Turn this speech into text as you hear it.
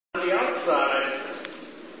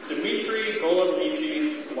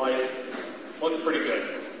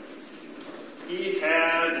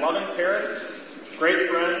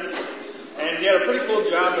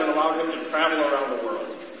travel around the world.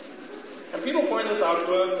 And people pointed this out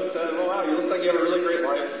to him and said, "Oh wow, you look like you have a really great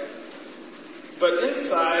life." But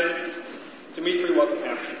inside, Dimitri wasn't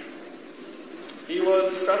happy. He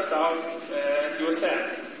was stressed out and he was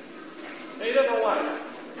sad. And he didn't know why.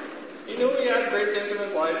 He knew he had great things in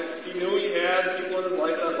his life. He knew he had people in his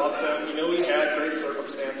life that loved him. He knew he had great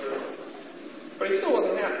circumstances. But he still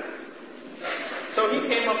wasn't happy. So he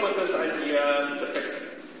came up with this idea to fix it.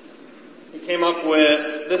 He came up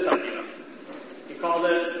with this idea. He called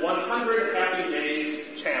it 100 Happy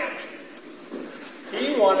Days Challenge.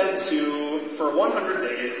 He wanted to, for 100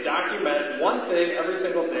 days, document one thing every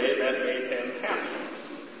single day that made him happy.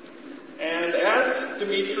 And as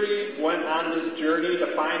Dimitri went on this journey to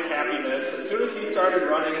find happiness, as soon as he started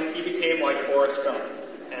running, he became like Forrest Gump.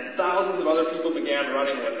 And thousands of other people began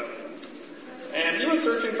running with him. And he was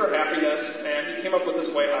searching for happiness, and he came up with this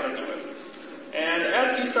way how to do it. And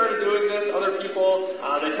as he started doing this, other people,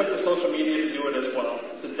 they took to social media to do it as well,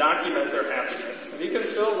 to document their happiness. And you can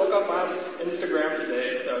still look up on Instagram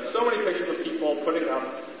today. There are so many pictures of people putting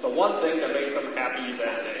up the one thing that makes them happy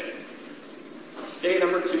that day. Day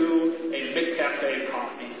number 2, a McCafe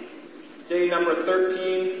coffee. Day number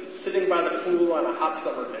 13, sitting by the pool on a hot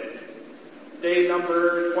summer day. Day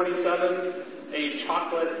number 27, a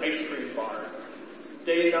chocolate ice cream bar.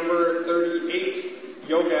 Day number 38,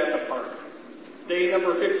 yoga at the park. Day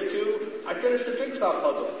number 52, I finished a jigsaw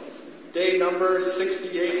puzzle. Day number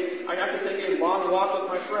 68, I got to take a long walk with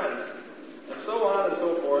my friends. And so on and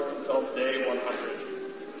so forth until day 100.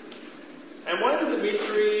 And when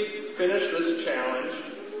Dimitri finished this challenge,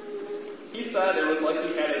 he said it was like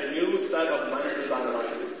he had a new set of lenses on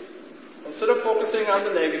life. Instead of focusing on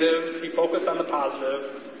the negative, he focused on the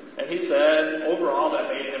positive, and he said overall that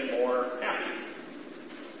made him more happy.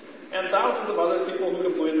 And thousands of other people who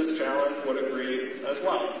completed this challenge would agree as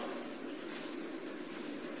well.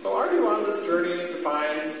 So are you on this journey to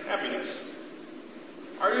find happiness?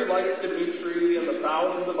 Are you like Dimitri and the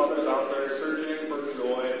thousands of others out there searching for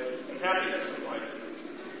joy and happiness in life?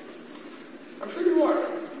 I'm sure you are.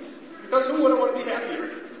 Because who wouldn't want to be happier?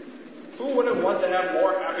 Who wouldn't want to have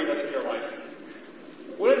more happiness in your life?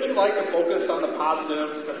 Wouldn't you like to focus on the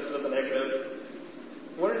positive instead of the negative?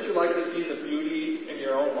 Wouldn't you like to see the beauty in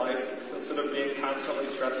your own life instead of being constantly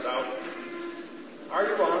stressed out? Are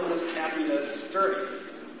you on this happiness journey?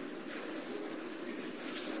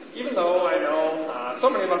 Even though I know so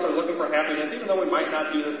many of us are looking for happiness, even though we might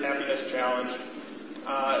not do this happiness challenge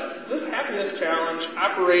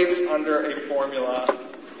operates under a formula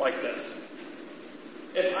like this.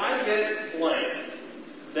 If I get blank,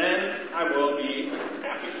 then I will be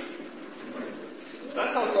happy.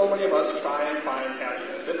 That's how so many of us try and find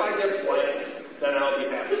happiness. If I get blank, then I'll be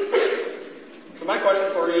happy. So my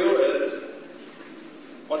question for you is,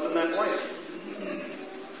 what's in that blank?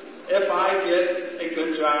 If I get a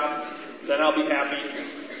good job, then I'll be happy.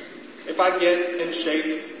 If I get in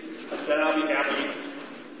shape, then I'll be happy.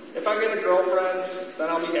 If I get a girlfriend, then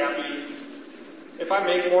I'll be happy. If I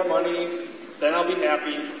make more money, then I'll be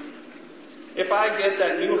happy. If I get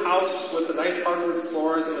that new house with the nice hardwood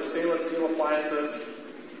floors and the stainless steel appliances,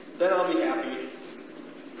 then I'll be happy.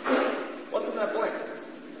 What's in that blank?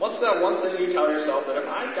 What's that one thing you tell yourself that if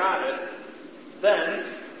I got it, then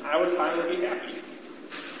I would finally be happy?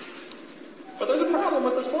 But there's a problem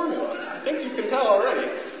with this formula. I think you can tell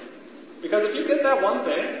already. Because if you get that one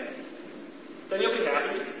thing, then you'll be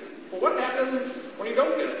happy. But what happens when you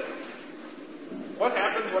don't get it? What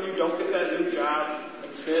happens when you don't get that new job?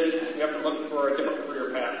 Instead, you have to look for a different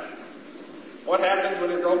career path. What happens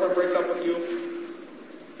when your girlfriend breaks up with you?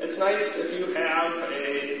 It's nice if you have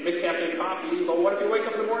a McCafe coffee, but what if you wake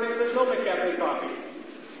up in the morning and there's no McCafe coffee?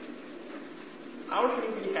 How can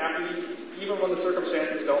you be happy even when the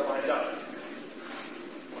circumstances don't line up?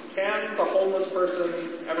 Can the homeless person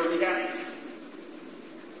ever be happy?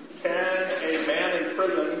 Can a man in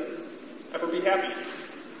prison ever be happy?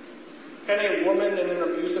 Can a woman in an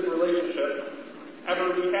abusive relationship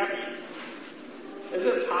ever be happy? Is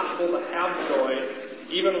it possible to have joy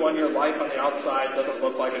even when your life on the outside doesn't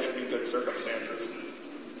look like it should be good circumstances?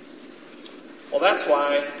 Well, that's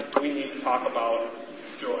why we need to talk about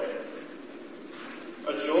joy.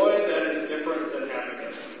 A joy that is different than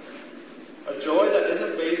happiness. A joy that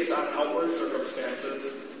isn't based on outward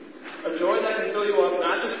circumstances. A joy that can fill you up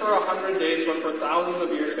not just for 100 days, but for thousands of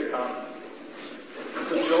years to come.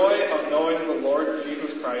 The joy of knowing the Lord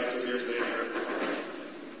Jesus Christ as your Savior.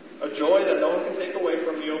 A joy that no one can take away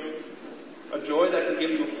from you. A joy that can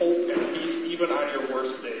give you hope and peace even on your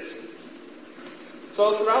worst days.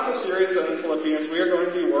 So throughout the series in Philippians, we are going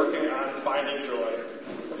to be working on finding joy.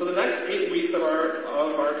 And for the next 8 weeks of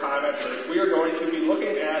our time at church, we are going to be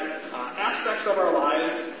looking at aspects of our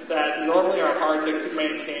lives that normally are hard to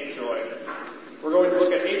maintain joy. We're going to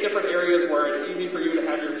look at 8 different areas where it's easy for you to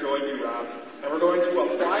have your joy be robbed. And we're going to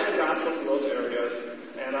apply the gospel to those areas.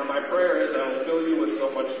 And my prayer is that it will fill you with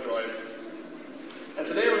so much joy. And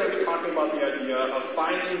today we're going to be talking about the idea of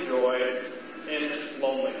finding joy in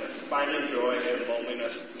loneliness. Finding joy in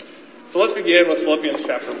loneliness. So let's begin with Philippians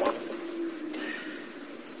chapter 1.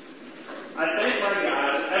 I thank my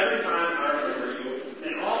God every time I remember you,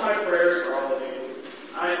 and all my prayers for all of you.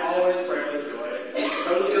 I always pray with joy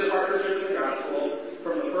because of your partnership in the gospel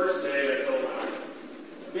from the first day until now.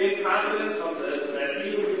 Being confident of this, that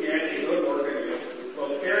he who began a good work in you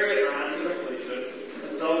will carry it on to completion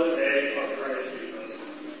until the day of Christ Jesus.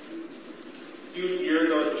 Do you hear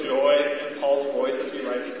the joy in Paul's voice as he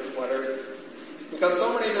writes this letter? Because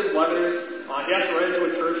so many of his letters, he has to write into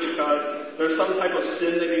a church because there's some type of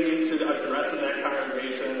sin that he needs to address in that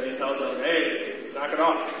congregation, and he tells them, hey, knock it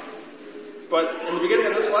off. But in the beginning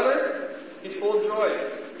of this letter, he's full of joy.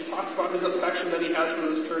 He talks about his affection that he has for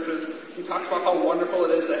his churches. He talks about how wonderful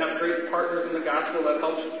it is to have great partners in the gospel that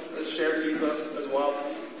help share Jesus as well.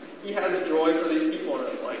 He has joy for these people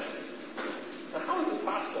in his life. Now, how is this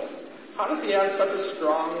possible? How does he have such a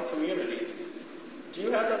strong community? Do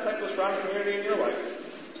you have that type of strong community in your life?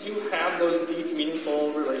 Do you have those deep,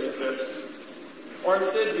 meaningful relationships? Or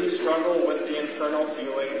instead, do you struggle with the internal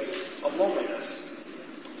feelings of loneliness?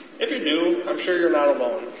 If you do, I'm sure you're not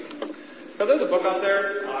alone. Because there's a book out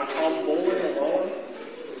there called Bowling Alone.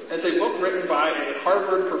 It's a book written by a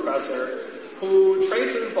Harvard professor who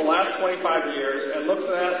traces the last 25 years and looks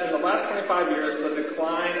at, in the last 25 years, the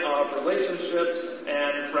decline of relationships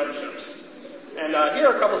and friendships. And here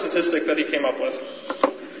are a couple statistics that he came up with.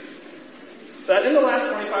 That in the last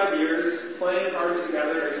 25 years, playing cards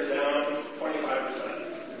together is down 25%.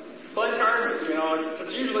 Playing cards,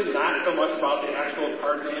 it's usually not so much about the actual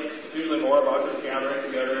card game. It's usually more about just gathering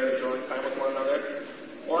together and enjoying time with one another.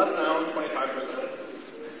 Well, that's down 25%.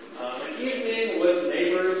 An evening with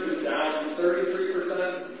neighbors is down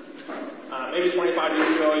 33%. Maybe 25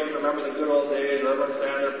 years ago, you can remember the good old days where everyone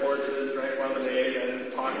sat on their porches, drank lemonade,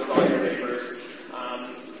 and talked with all your neighbors.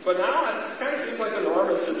 But now it kind of seems like the norm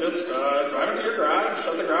is to just drive into your garage,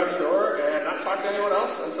 shut the garage door, and not talk to anyone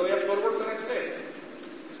else until you have to go to work the next day.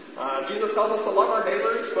 Jesus tells us to love our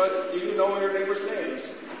neighbors, but do you know your neighbors' names?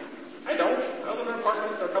 I don't. I live in an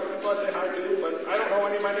apartment. There are a couple people I say hi to, but I don't know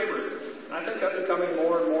any of my neighbors. And I think that's becoming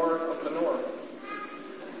more and more of the norm.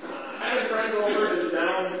 Having friends over is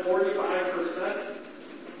down 45%.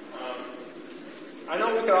 I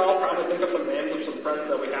know we could all probably think of some names of some friends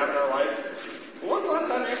that we have in our life. But when's the last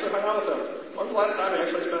time you actually hung out with them? When's the last time you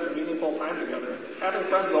actually spent meaningful time together? Having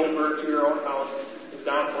friends over to your own house is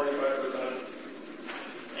down 45%.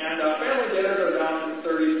 And family dinners are down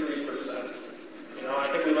 33%. I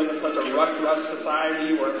think we live in such a rush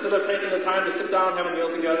society where instead of taking the time to sit down and have a meal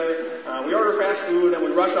together, we order fast food and we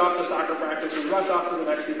rush off to soccer practice, we rush off to the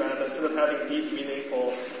next event instead of having deep,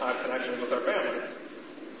 meaningful connections with our family.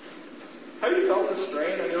 Have you felt this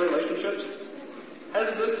strain on your relationships?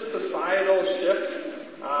 Has this societal shift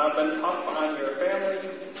been tough on your family,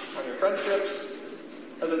 on your friendships?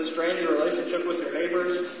 Has it strained your relationship with your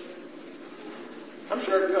neighbors? I'm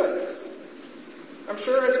sure it could. I'm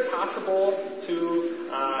sure it's possible to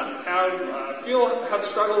have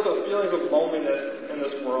struggles with feelings of loneliness in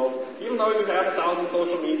this world. Even though you have 1,000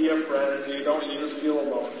 social media friends, you just feel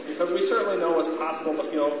alone. Because we certainly know it's possible to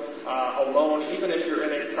feel alone even if you're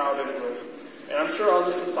in a crowded room. And I'm sure all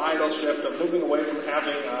this societal shift of moving away from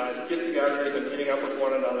having get-togethers and meeting up with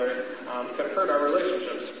one another can hurt our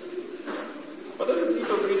relationships. But there's a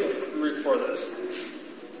deeper reason for this.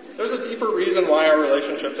 There's a deeper reason why our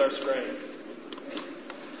relationships are strained.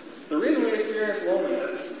 The reason we experience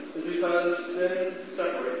loneliness is because sin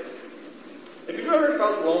separates. If you've ever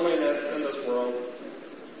felt loneliness in this world,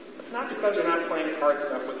 it's not because you're not playing cards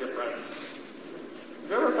enough with your friends. If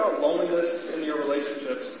you've ever felt loneliness in your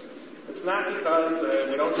relationships, it's not because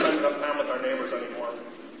we don't spend enough time with our neighbors anymore.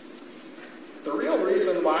 The real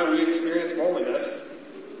reason why we experience loneliness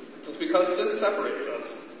is because sin separates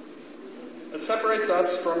us. It separates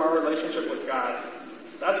us from our relationship with God.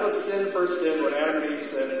 That's what sin first did when Adam and Eve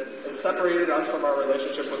sinned. It separated us from our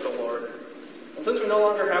relationship with the Lord. And since we no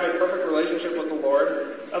longer have a perfect relationship with the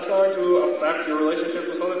Lord, that's going to affect your relationships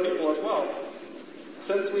with other people as well.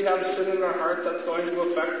 Since we have sin in our hearts, that's going to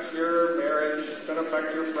affect your marriage. It's going to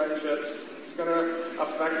affect your friendships. It's going to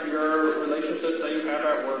affect your relationships that you have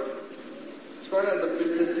at work. It's going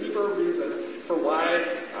to, the deeper reason for why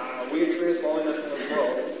we experience loneliness in this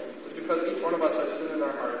world is because each one of us has sin in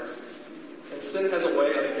our hearts. And sin has a way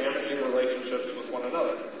of damaging relationships with one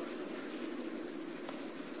another.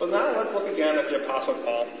 But now let's look again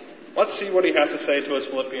Let's see what he has to say to his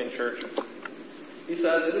Philippian church. He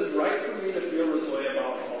says, "It is right for me to feel this way about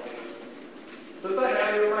all of you. Since I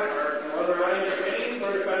have you in my heart, and whether I am defending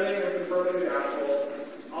or defending or confirming the gospel,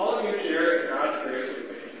 all of you share in God's grace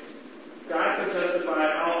with me. God can testify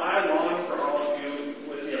how I long for all of you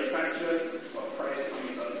with the affection of Christ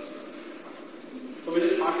Jesus." So we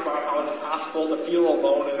just talked about how it's possible to feel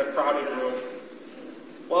alone in a crowded room.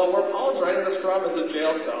 Well, where Paul's writing this from is a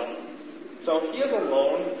jail cell. So he is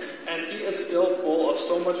alone, and he is still full of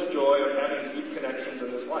so much joy of having deep connections in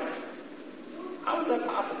his life. How is that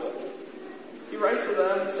possible? He writes to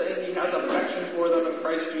them saying he has affection for them in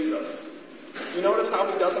Christ Jesus. You notice how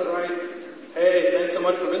he doesn't write, "Hey, thanks so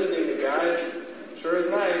much for visiting me, guys. Sure is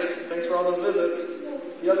nice. Thanks for all those visits."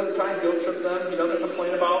 He doesn't try and guilt trip them. He doesn't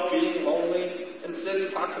complain about being lonely. Instead, he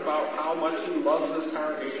talks about how much he loves this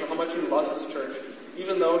congregation, how much he loves this church,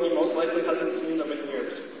 even though he most likely hasn't seen them in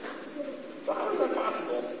years. So how is that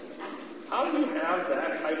possible? How do you have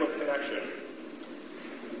that type of connection?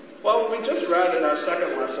 Well, we just read in our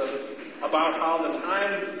second lesson about how the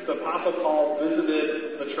time the Apostle Paul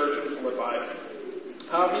visited the church in Philippi,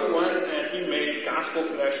 how he went and he made gospel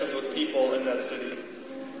connections with people in that city.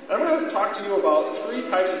 And I'm going to talk to you about 3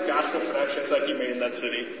 types of gospel connections that he made in that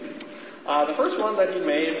city. The first one that he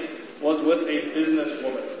made was with a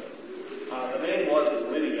businesswoman. The name was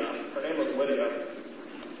Lydia. Her name was Lydia.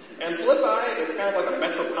 And Philippi is kind of like a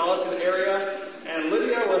metropolitan area, and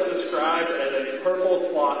Lydia was described as a purple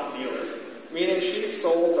cloth dealer, meaning she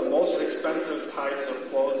sold the most expensive types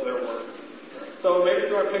of clothes there were. So maybe if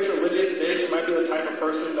you want to picture Lydia today, she might be the type of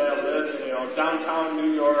person that lives in, downtown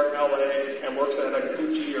New York, LA, and works at a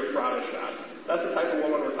Gucci or Prada shop. That's the type of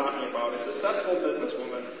woman we're talking about, a successful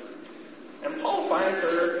businesswoman. And Paul finds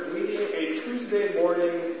her leading a Tuesday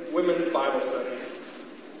morning women's Bible study.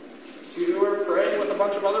 She were praying with a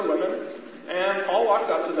bunch of other women, and Paul walked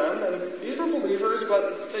up to them, and these were believers,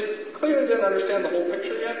 but they clearly didn't understand the whole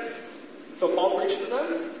picture yet. So Paul preached to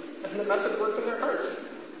them, and the message worked in their hearts.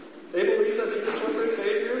 They believed that Jesus was their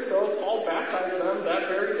Savior, so Paul baptized them that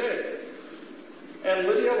very day. And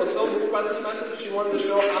Lydia was so moved by this message, she wanted to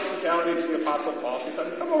show hospitality to the Apostle Paul. She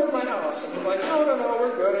said, "Come over to my house." And he's like, no,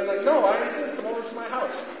 we're good. And he's like, "No, I insist, come over to my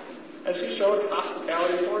house." And she showed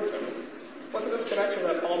hospitality towards him. Look at this connection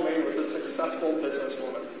that Paul made with this successful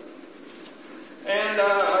businesswoman. And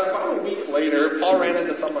about a week later, Paul ran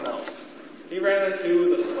into someone else. He ran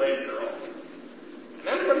into the slave girl. And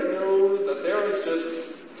everybody knew that there was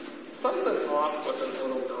just something off with this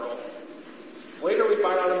little girl. Later we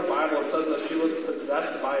find out in the Bible it says that she was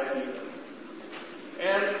possessed by a demon.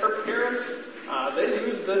 And her parents, they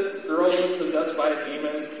used this girl who was possessed by a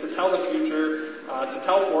demon to tell the future, to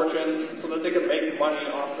tell fortunes, so that they could make money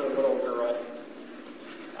off their little girl.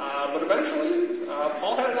 But eventually,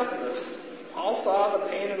 Paul had enough of this. Paul saw the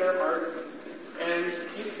pain in her heart, and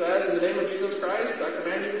he said, "In the name of Jesus Christ, I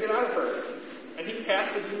command you to get out of her." And he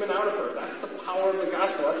cast the demon out of her. That's the power of the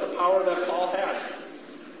gospel. That's the power that Paul had.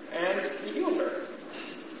 And he healed her.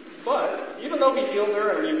 But even though he healed her,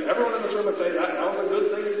 and everyone in this room would say that was a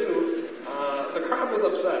good thing to do, the crowd was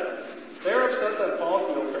upset. They're upset that Paul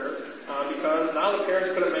healed her because now the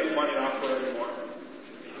parents couldn't make money off her anymore.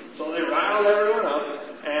 So they riled everyone up,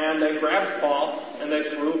 and they grabbed Paul, and they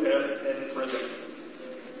threw him in prison.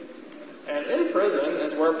 And in prison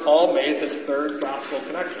is where Paul made his third gospel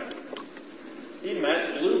connection. He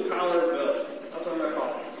met Blue Collar Bill. That's what I'm going to call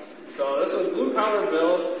him. So this was Blue Collar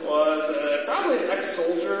Bill, was probably an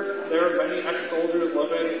ex-soldier. There were many ex-soldiers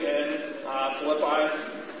living in Philippi.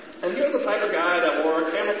 And he was the type of guy that wore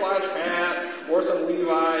a camouflage hat, wore some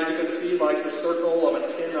Levi's. You could see like the circle of a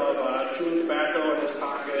tin of chewing tobacco in his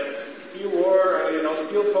pocket. He wore,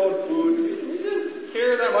 steel-toed boots. He didn't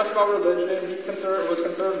care that much about religion. He was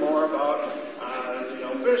concerned more about,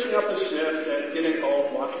 finishing up his shift and getting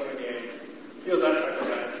home, watching the game. He was that type of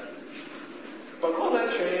guy. But all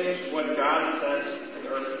that changed when God sent an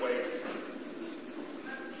earthquake.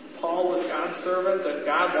 Paul was God's servant, and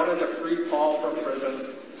God wanted to free Paul from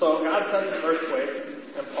prison. So God sent an earthquake,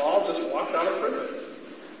 and Paul just walked out of prison.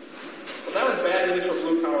 But that was bad news for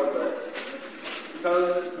Blue Collar Bill.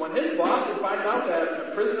 Because when his boss would find out that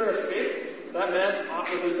a prisoner escaped, that meant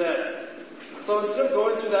off with his head. So instead of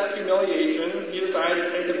going through that humiliation, he decided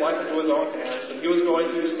to take his life into his own hands, and he was going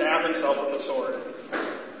to stab himself with a sword.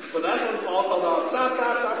 But that's when Paul called out, stop,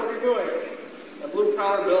 what are you doing? And Blue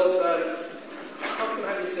Collar Bill said, how can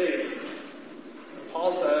I be saved? And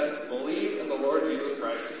Paul said, believe in the Lord Jesus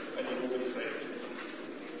Christ, and you will be saved.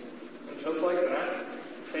 And just like that,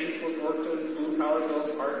 faith was worked in Blue Collar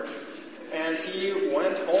Bill's heart. And he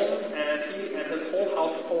went home, and he and his whole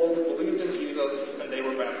household believed in Jesus, and they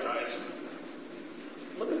were baptized.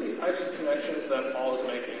 Look at these types of connections that Paul is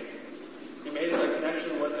making. He made a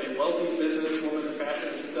connection with a wealthy businesswoman,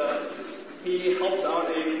 fashionista. He helped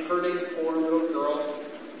out a hurting poor little girl,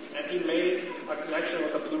 and he made a connection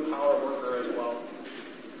with a blue-collar worker as well.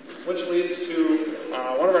 Which leads to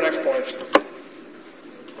one of our next points.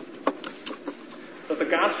 That the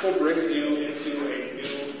gospel brings you into a new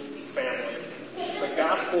family. The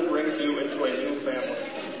gospel brings you into a new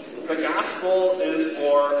family. The gospel is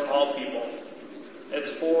for all people. It's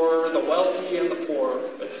for the wealthy and the poor.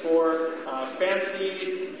 It's for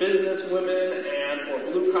fancy business women and for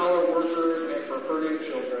blue-collar workers and for hurting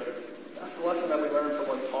children. That's the lesson that we learned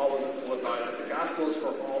from when Paul was in Philippi, that the gospel is for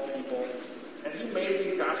all people. And he made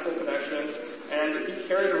these gospel connections, and he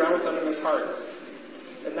carried around with them in his heart.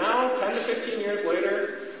 And now, 10 to 15 years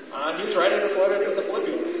later, he's writing this letter to the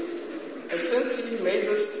Philippians. And since he made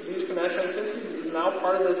these connections, since he's now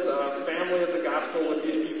part of this family of the gospel with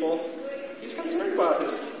these people, he's concerned about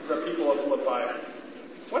the people of Philippi.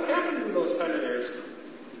 What happened in those 10 years?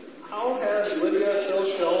 How has Lydia still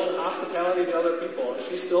shown hospitality to other people? Is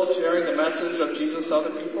she still sharing the message of Jesus to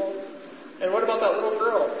other people? And what about that little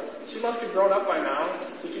girl? She must be grown up by now.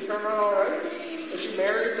 Did she turn around all right? Is she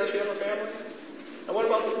married? Does she have a family? And what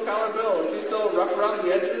about Blue Collar Bill? Is he still rough around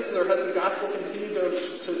the edges, or has the gospel continued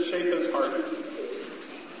to shape his heart?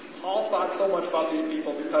 Paul thought so much about these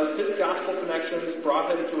people because his gospel connections brought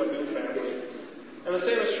him to a new family. And the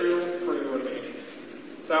same is true for you and me.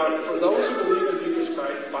 Now, for those who believe in Jesus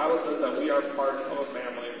Christ, the Bible says that we are part of a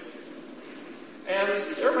family.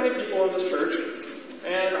 And there are many people in this church,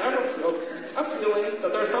 and I have a feeling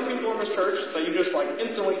that there are some people in this church that you just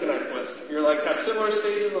instantly connect with. You're have similar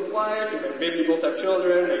stages of life. Maybe you both have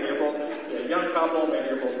children. Maybe you're both a young couple. Maybe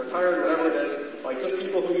you're both retired. Whatever it is, just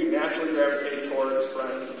people who you naturally gravitate towards,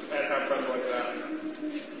 friends, and have friends like that.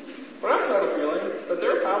 But I also have a feeling that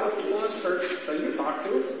there are probably people in this church that you talk to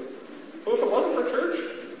who, if it wasn't for church,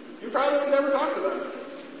 you probably would never talk to them.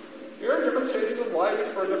 You're in different stages of life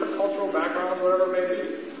for different cultural backgrounds, whatever it may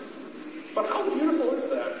be. But how beautiful is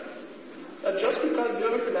that? That just because you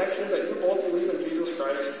have a connection that you both believe in Jesus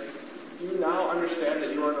Christ, you now understand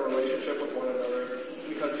that you are in a relationship with one another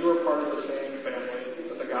because you are part of the same family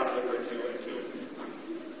that the gospel brings you into.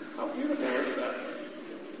 How beautiful is that?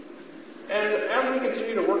 And as we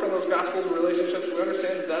continue to work on those gospel relationships, we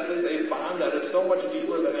understand that is a bond that is so much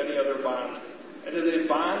deeper than any other bond. It is a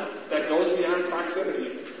bond that goes beyond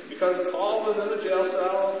proximity. Because Paul was in the jail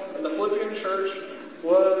cell, and the Philippian church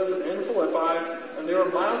was in Philippi, and they were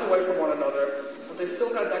miles away from one another, but they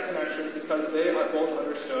still had that connection because they both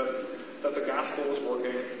understood that the gospel was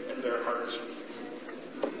working in their hearts.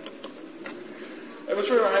 It was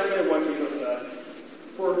reminds me of what Jesus said.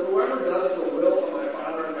 For whoever does the will of my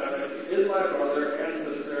Father in heaven is my brother and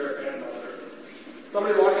sister and mother.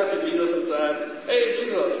 Somebody walked up to Jesus and said, "Hey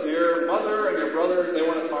Jesus, your mother and your brothers, they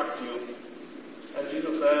want to talk to you." And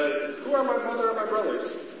Jesus said, "Who are my mother and my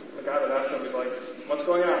brothers?" And the guy that asked him, he's like, "What's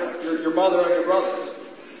going on? Your mother and your brothers."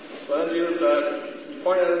 So then Jesus said, he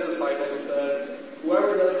pointed at his disciples and said,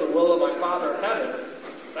 "Whoever does the will of my Father in heaven,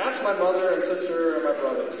 that's my mother and sister and my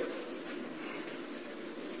brothers."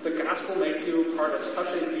 The gospel makes you part of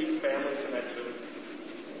such a deep family connection.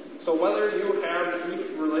 So whether you have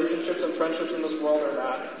deep relationships and friendships in this world or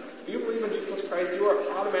not, if you believe in Jesus Christ, you are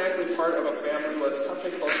automatically part of a family with such a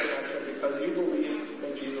close connection because you believe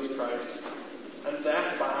in Jesus Christ. And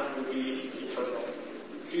that bond will be eternal.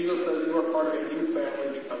 Jesus says you are part of a new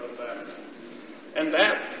family because of that. And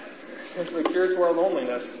that is the cure to our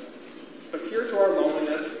loneliness. The cure to our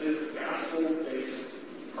loneliness is gospel-based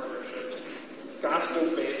partnerships.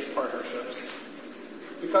 Gospel-based partnerships.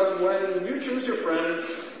 Because when you choose your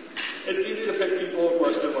friends, it's easy to pick people who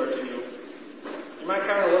are similar to you. You might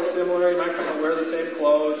kind of look similar, you might kind of wear the same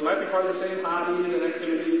clothes, you might be part of the same hobbies and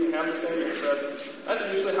activities and have the same interests. That's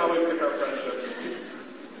usually how we pick our friendships.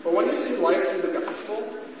 But when you see life through the gospel,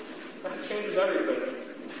 that changes everything.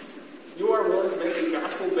 You are willing to make a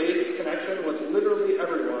gospel-based connection with literally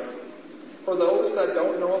everyone. For those that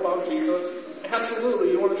don't know about Jesus,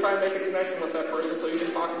 absolutely, you want to try and make a connection with that person so you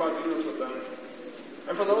can talk about Jesus with them.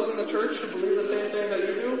 And for those in the church who believe the same thing that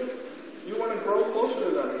you do, you want to grow closer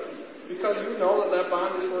to them because you know that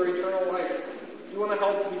bond is for eternal life. You want to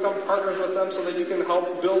help become partners with them so that you can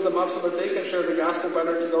help build them up so that they can share the gospel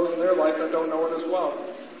better to those in their life that don't know it as well.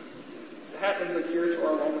 That is the cure to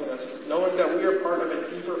our loneliness, knowing that we are part of a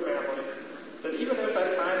deeper family. That even if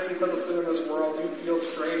at times because of sin in this world you feel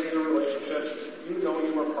strained in your relationships, you know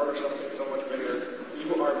you are part of something so much bigger.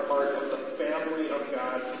 You are part of the family of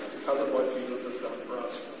God because of what Jesus has done for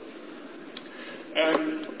us.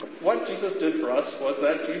 And what Jesus did for us was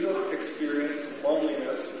that Jesus experienced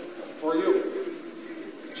loneliness for you.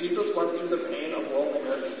 Jesus went through the pain of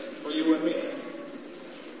loneliness for you and me.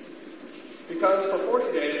 Because for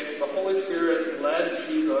 40 days, the Holy Spirit led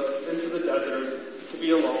Jesus into the desert to be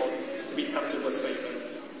alone, to be tempted with Satan.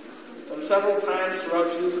 And several times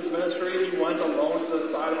throughout Jesus' ministry, he went alone to the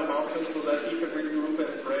side of a mountain so that he could regroup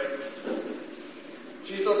and pray.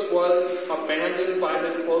 Jesus was abandoned by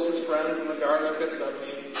his closest friends in the Garden of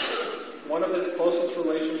Gethsemane. One of his closest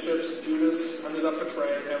relationships, Judas, ended up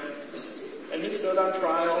betraying him. And he stood on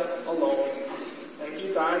trial alone. And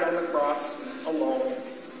he died on the cross alone.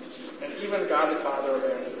 And even God the Father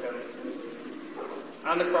abandoned him.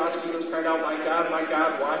 On the cross, Jesus cried out, my God,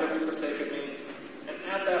 why have you forsaken me? And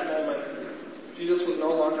at that moment, Jesus was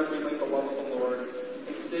no longer feeling the love of the Lord.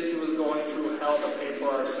 Instead, he was going through hell to pay for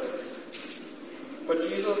our sins. But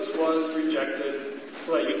Jesus was rejected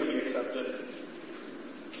so that you could be accepted.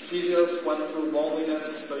 Jesus went through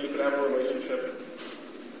loneliness so you could have a relationship.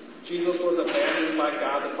 Jesus was abandoned by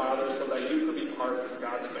God the Father so that you could be part of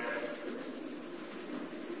God's family.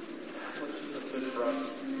 That's what Jesus did for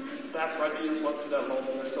us. That's why Jesus went through that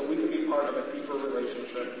loneliness, so we could be part of a deeper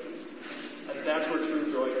relationship. And that's where true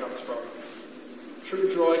joy comes from. True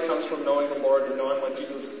joy comes from knowing the Lord and knowing what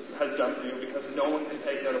Jesus has done for you, because no one can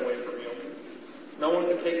take that away from you. No one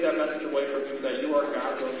can take that message away from you that you are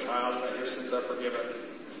God's own child and that your sins are forgiven.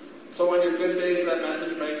 So on your good days, that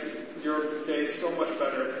message makes your days so much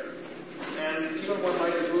better. And even when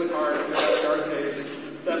life is really hard and you have dark days,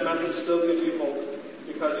 that message still gives you hope,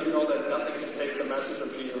 because you know that nothing can take the message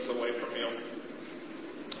of Jesus away from you.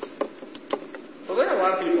 So there are a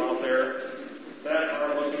lot of people out there that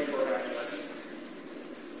are looking for happiness.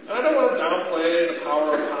 And I don't want to downplay the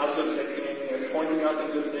power of positive thinking and pointing out the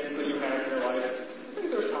good things that you have in your life. I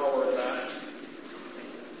think there's power in that.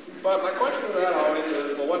 But my question to that always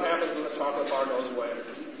is, well, what happens when the chocolate bar goes away?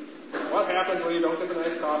 What happens when you don't get the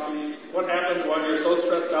nice coffee? What happens when you're so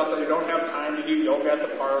stressed out that you don't have time to do yoga at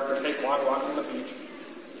the park or take long walks on the beach?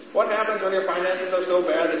 What happens when your finances are so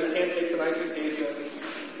bad that you can't take the nice vacations?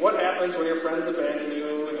 What happens when your friends abandon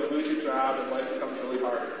you and you lose your job and life becomes really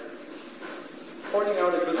hard? Pointing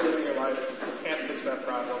out a good thing in your life can't fix that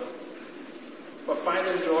problem. But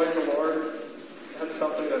finding joy in the Lord, that's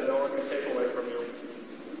something that no one can take away from you.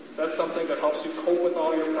 That's something that helps you cope with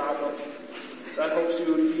all your problems. That helps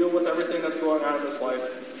you deal with everything that's going on in this life.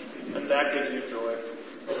 And that gives you joy.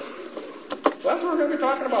 So that's what we're going to be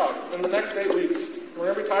talking about in the next 8 weeks. We're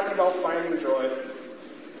going to be talking about finding joy.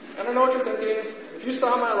 And I know what you're thinking. If you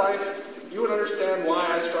saw my life, you would understand why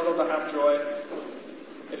I struggle to have joy.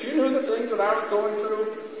 If you knew the things that I was going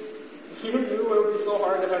through, you knew it would be so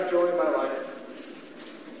hard to have joy in my life.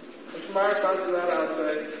 And for my response to that, I would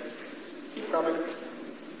say, keep coming.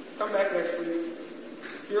 Come back next week.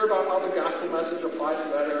 Hear about how the gospel message applies to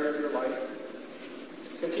that area of your life.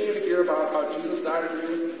 Continue to hear about how Jesus died for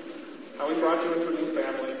you, how he brought you into a new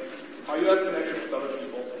family, how you have connection with other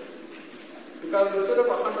people. Because instead of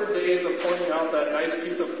 100 days of pointing out that nice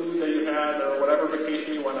piece of food that you had or whatever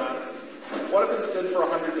vacation you went on, what if instead for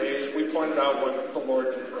 100 days we pointed out what the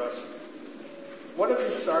Lord did for us? What if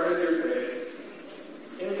you started your day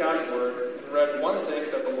in God's Word and read one thing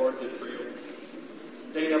that the Lord did for you?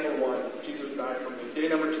 Day number 1, Jesus died for me. Day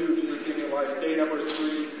number 2, Jesus gave me life. Day number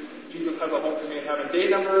 3, Jesus has a home for me in heaven. Day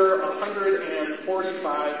number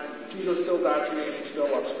 145, Jesus still died for me and he still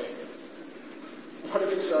loves me. What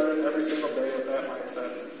if you started every single day with that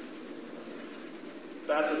mindset?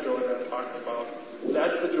 That's a joy that I'm talking about.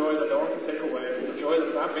 That's the joy that no one can take away. It's a joy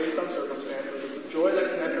that's not based on circumstances. It's a joy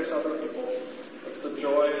that connects us to other people. It's the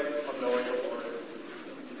joy of knowing the Lord.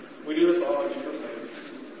 We do this all in Jesus' name.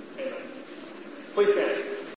 Amen. Please stand.